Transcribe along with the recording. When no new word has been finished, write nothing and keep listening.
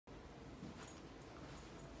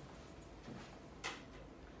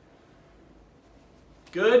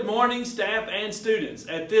Good morning, staff and students.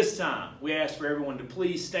 At this time, we ask for everyone to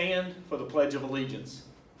please stand for the Pledge of Allegiance.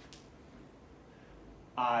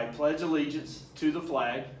 I pledge allegiance to the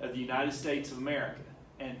flag of the United States of America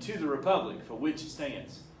and to the republic for which it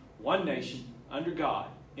stands, one nation, under God,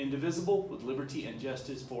 indivisible, with liberty and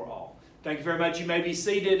justice for all. Thank you very much. You may be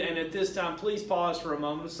seated, and at this time, please pause for a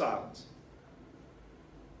moment of silence.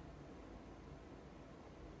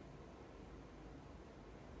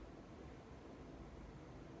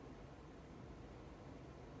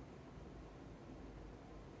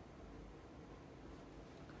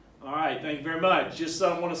 All right, thank you very much. Just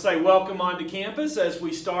want to say welcome onto campus as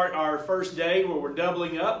we start our first day where we're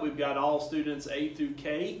doubling up. We've got all students A through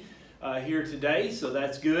K here today, so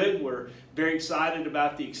that's good. We're very excited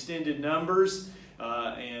about the extended numbers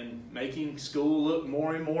and making school look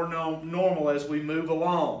more and more normal as we move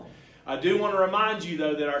along. I do want to remind you,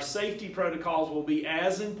 though, that our safety protocols will be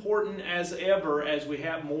as important as ever as we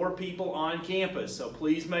have more people on campus. So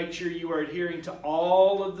please make sure you are adhering to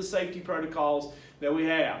all of the safety protocols that we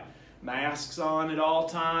have. Masks on at all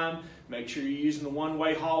time. Make sure you're using the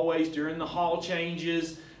one-way hallways during the hall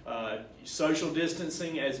changes. Social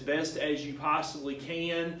distancing as best as you possibly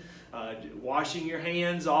can. Washing your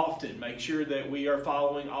hands often. Make sure that we are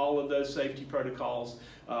following all of those safety protocols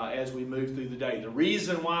as we move through the day. The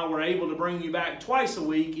reason why we're able to bring you back twice a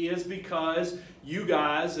week is because you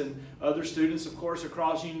guys and other students, of course,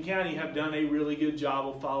 across Union County have done a really good job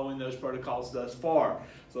of following those protocols thus far.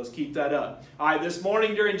 So let's keep that up. All right, this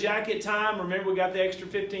morning during jacket time, remember we got the extra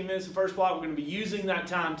 15 minutes in first block. We're going to be using that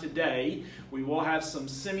time today. We will have some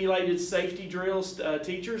simulated safety drills,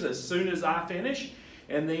 teachers, as soon as I finish.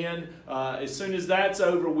 And then as soon as that's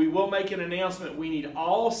over, we will make an announcement. We need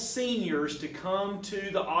all seniors to come to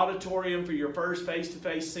the auditorium for your first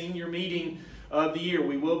face-to-face senior meeting of the year.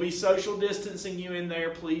 We will be social distancing you in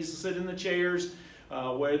there. Please sit in the chairs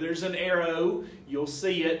where there's an arrow. You'll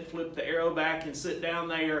see it. Flip the arrow back and sit down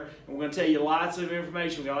there. And we're going to tell you lots of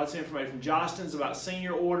information. We've got lots of information from Jostens about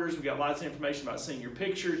senior orders. We've got lots of information about senior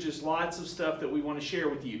pictures. Just lots of stuff that we want to share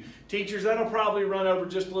with you. Teachers, that'll probably run over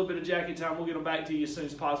just a little bit of jacket time. We'll get them back to you as soon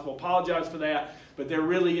as possible. Apologize for that, but there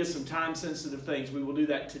really is some time-sensitive things. We will do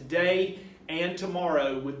that today and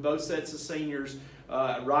tomorrow with both sets of seniors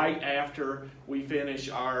right after we finish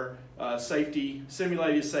our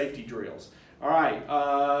simulated safety drills. All right,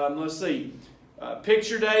 let's see.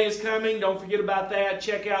 Picture Day is coming. Don't forget about that.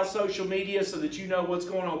 Check out social media so that you know what's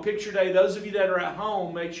going on. Picture Day, those of you that are at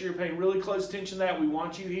home, make sure you're paying really close attention to that. We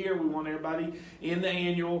want you here. We want everybody in the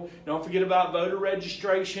annual. Don't forget about voter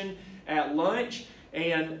registration at lunch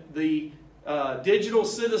and the digital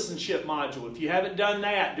citizenship module. If you haven't done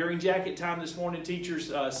that during jacket time this morning,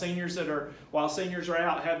 teachers, seniors while seniors are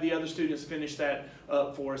out, have the other students finish that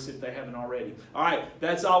up for us if they haven't already. All right,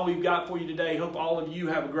 that's all we've got for you today. Hope all of you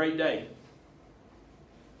have a great day.